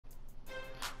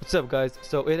What's up, guys?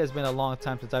 So it has been a long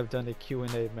time since I've done a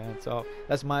Q&A, man, so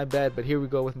that's my bad, but here we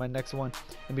go with my next one.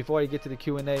 And before I get to the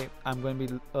Q&A, I'm going to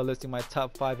be listing my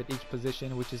top 5 at each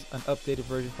position, which is an updated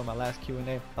version from my last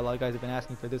Q&A. A lot of guys have been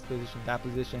asking for this position, that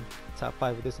position, top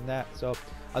 5 of this and that, so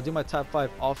I'll do my top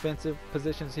 5 offensive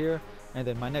positions here, and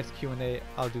then my next Q&A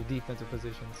I'll do defensive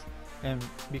positions. And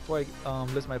before I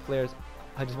list my players,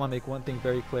 I just want to make one thing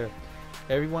very clear.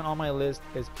 Everyone on my list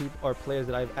is people or players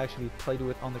that I've actually played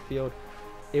with on the field.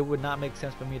 It would not make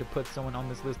sense for me to put someone on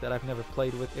this list that I've never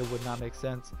played with. It would not make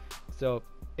sense. So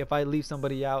if I leave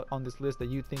somebody out on this list that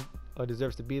you think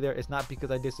deserves to be there, it's not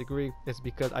because I disagree, it's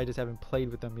because I just haven't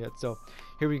played with them yet. So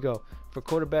here we go. For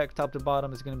quarterback, top to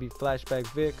bottom, is going to be Flashback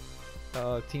Vic,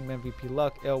 Team MVP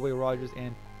Luck, Elway Rogers,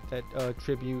 and that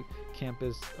tribute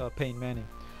campus Peyton Manning.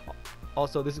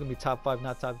 Also, this is going to be top 5,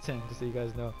 not top 10, just so you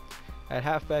guys know. At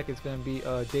halfback, it's going to be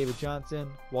David Johnson,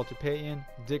 Walter Payton,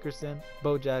 Dickerson,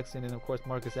 Bo Jackson, and of course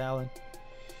Marcus Allen.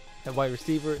 At wide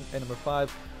receiver, at number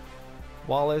 5,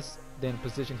 Wallace, then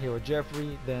position hero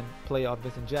Jeffrey, then playoff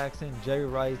Vincent Jackson, Jerry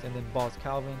Rice, and then Boss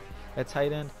Calvin. At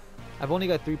tight end, I've only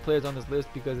got 3 players on this list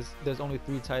because there's only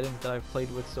 3 tight ends that I've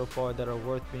played with so far that are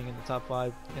worth being in the top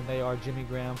 5, and they are Jimmy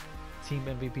Graham, Team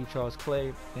MVP Charles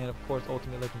Clay, and of course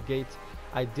Ultimate Legend Gates.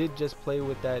 I did just play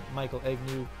with that Michael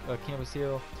Agnew campus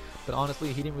hero, but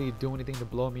honestly he didn't really do anything to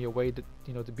blow me away to,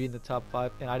 to be in the top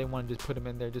 5, and I didn't want to just put him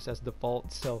in there just as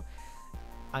default. So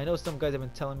I know some guys have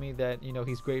been telling me that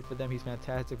he's great for them, he's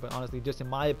fantastic, but honestly, just in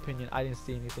my opinion, I didn't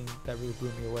see anything that really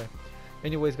blew me away.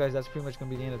 Anyways, guys, that's pretty much gonna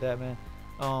be the end of that, man.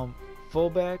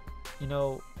 Fullback,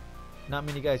 not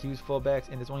many guys use fullbacks,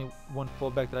 and there's only one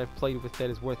fullback that I've played with that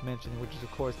is worth mentioning, which is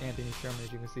of course Anthony Sherman,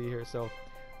 as you can see here. So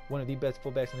one of the best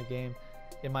fullbacks in the game,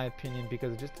 in my opinion,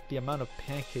 because of just the amount of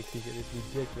pancakes he gets is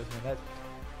ridiculous, man.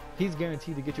 He's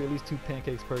guaranteed to get you at least 2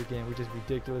 pancakes per game, which is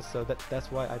ridiculous. So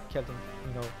that's why I've kept him,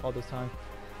 all this time.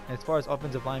 And as far as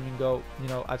offensive linemen go,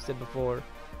 I've said before,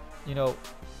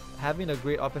 having a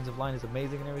great offensive line is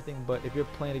amazing and everything, but if you're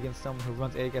playing against someone who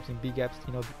runs A gaps and B gaps,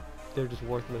 they're just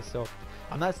worthless. So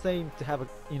I'm not saying to have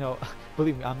a,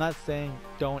 believe me, I'm not saying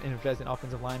don't invest in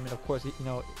offensive linemen. Of course,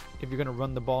 if you're gonna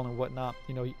run the ball and whatnot,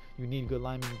 you need good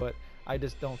linemen, but I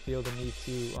just don't feel the need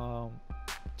to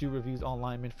do reviews on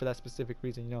linemen for that specific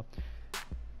reason.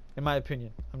 In my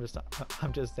opinion,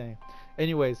 I'm just saying.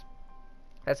 Anyways,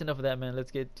 that's enough of that, man.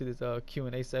 Let's get to this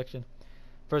Q&A section.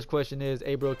 First question is,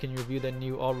 hey bro, can you review that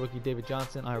new all-rookie David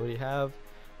Johnson? I already have.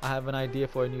 I have an idea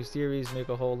for a new series, make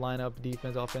a whole lineup,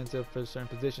 defense, offensive, for certain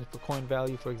positions for coin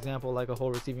value, for example, like a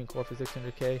whole receiving core for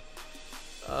 600k.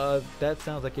 That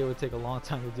sounds like it would take a long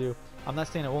time to do. I'm not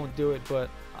saying I won't do it, but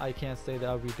I can't say that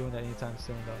I'll be doing that anytime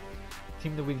soon though.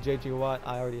 Team of the week, JJ Watt,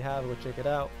 I already have. Go check it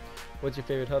out. What's your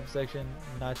favorite hub section?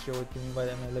 Not sure what you mean by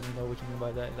that, man. Let me know what you mean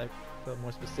by that, like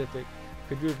more specific.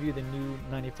 Could you review the new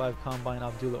 95 Combine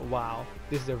Abdullah? Wow,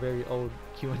 this is a very old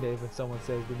Q&A when someone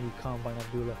says the new Combine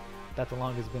Abdullah. That's the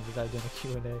longest it's been since I've done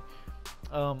a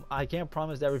Q&A. I can't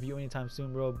promise that review anytime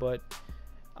soon, bro, but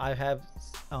I have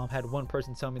had one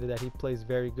person tell me that he plays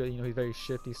very good. He's very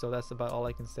shifty, so that's about all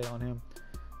I can say on him.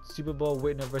 Super Bowl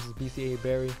Whitner versus BCA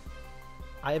Barry.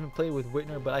 I haven't played with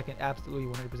Whitner, but I can absolutely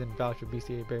 100% vouch for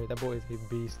BCA Barry. That boy is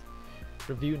a beast.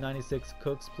 Review 96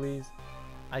 Cooks, please.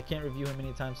 I can't review him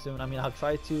anytime soon. I mean, I'll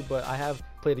try to, but I have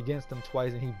played against him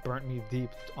twice, and he burnt me deep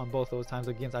on both those times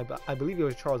against. I believe it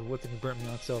was Charles Woodson he burnt me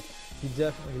on, so he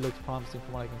definitely looks promising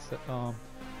from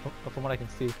what I can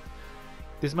see.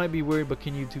 This might be weird, but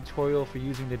can you tutorial for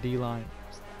using the D-line?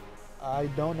 I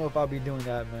don't know if I'll be doing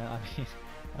that, man. I mean,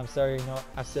 I'm sorry.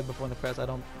 I've said before in the past, I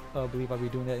don't believe I'll be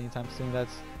doing that anytime soon.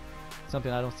 That's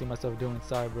something I don't see myself doing.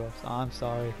 Sorry, bro. So I'm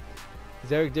sorry.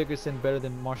 Is Eric Dickerson better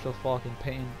than Marshall Faulk and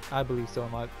Payton? I believe so.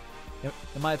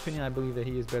 In my opinion, I believe that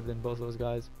he is better than both those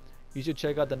guys. You should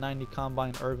check out the 90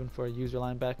 Combine Irvin for a user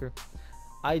linebacker.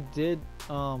 I did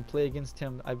play against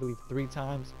him, I believe, 3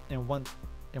 times, and one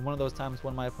of those times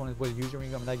one of my opponents was using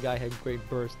him, and that guy had great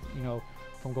burst,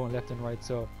 from going left and right.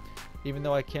 So even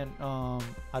though I can't,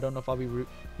 I don't know if I'll be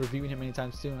reviewing him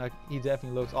anytime soon, he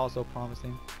definitely looks also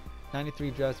promising. 93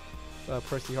 dress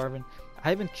Percy Harvin. I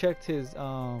haven't checked his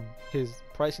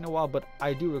price in a while, but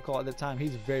I do recall at the time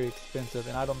he's very expensive,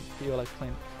 and I don't feel like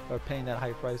paying that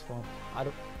high price for him.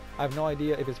 I have no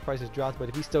idea if his price has dropped, but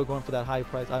if he's still going for that high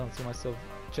price, I don't see myself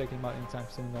checking him out anytime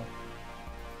soon though.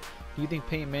 Do you think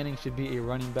Peyton Manning should be a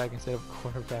running back instead of a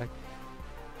quarterback?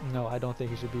 No, I don't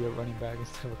think he should be a running back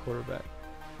instead of a quarterback.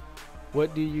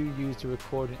 What do you use to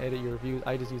record and edit your reviews?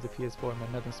 I just use the PS4,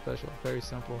 man. Nothing special. Very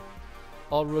simple.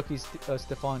 All rookies,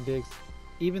 Stephon Diggs.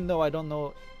 Even though I don't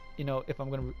know you know, if I'm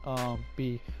gonna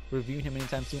be reviewing him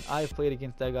anytime soon. I've played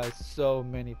against that guy so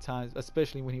many times,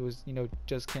 especially when he was, you know,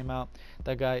 just came out.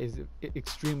 That guy is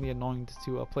extremely annoying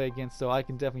to play against, so I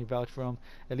can definitely vouch for him,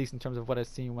 at least in terms of what I've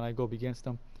seen when I go up against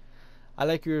him. I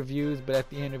like your reviews, but at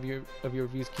the end of your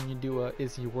reviews, can you do a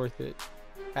is he worth it?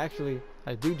 Actually,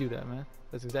 I do that, man.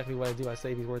 That's exactly what I do. I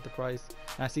say he's worth the price.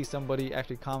 And I see somebody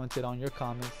actually commented on your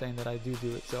comments saying that I do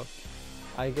it. So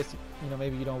I guess, you know,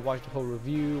 maybe you don't watch the whole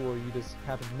review or you just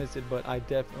happen to miss it, but I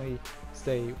definitely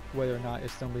say whether or not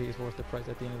if somebody is worth the price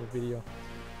at the end of the video.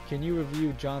 Can you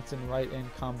review Johnson right end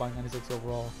combine 96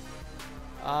 overall?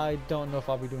 I don't know if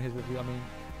I'll be doing his review. I mean,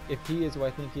 if he is who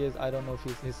I think he is, I don't know if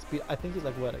his speed. I think he's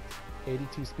like what, like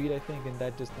 82 speed, I think, and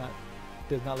that just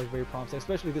does not look very promising,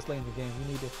 especially this late in the game.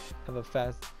 You need to have a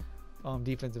fast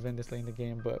defensive end this late in the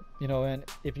game. But you know, and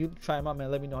if you try him out, man,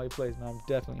 let me know how he plays, man. I'm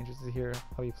definitely interested to hear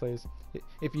how he plays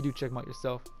if you do check him out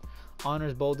yourself.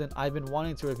 Honors Bolden, I've been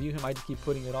wanting to review him. I just keep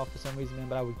putting it off for some reason, man,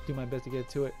 but I would do my best to get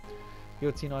to it. Yo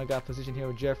Tino, I got position here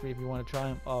with Jeffrey if you want to try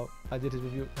him. I did his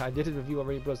review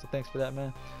already, bro, so thanks for that,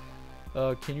 man.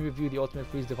 Can you review the Ultimate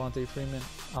Freeze Devontae Freeman?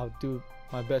 I'll do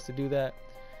my best to do that.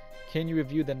 Can you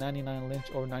review the 99 Lynch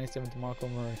or 97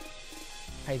 DeMarco Murray?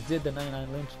 I did the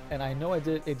 99 Lynch, and I know I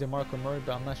did a DeMarco Murray,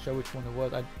 but I'm not sure which one it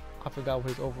was. I forgot what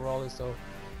his overall is, so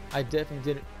I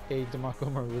definitely did a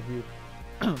DeMarco Murray review.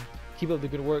 Keep up the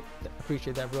good work.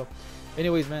 Appreciate that, bro.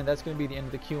 Anyways, man, that's going to be the end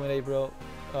of the Q&A, bro.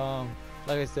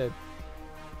 Like I said,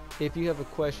 if you have a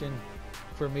question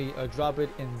for me, drop it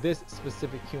in this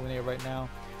specific Q&A right now.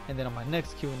 And then on my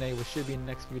next Q&A, which should be in the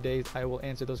next few days, I will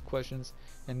answer those questions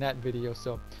in that video.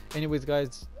 So anyways,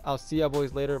 guys, I'll see y'all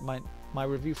boys later. My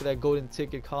review for that golden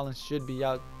ticket Collins should be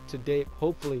out today,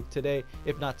 hopefully today,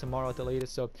 if not tomorrow at the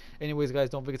latest. So anyways, guys,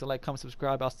 don't forget to like, comment,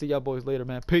 subscribe. I'll see y'all boys later,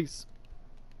 man. Peace.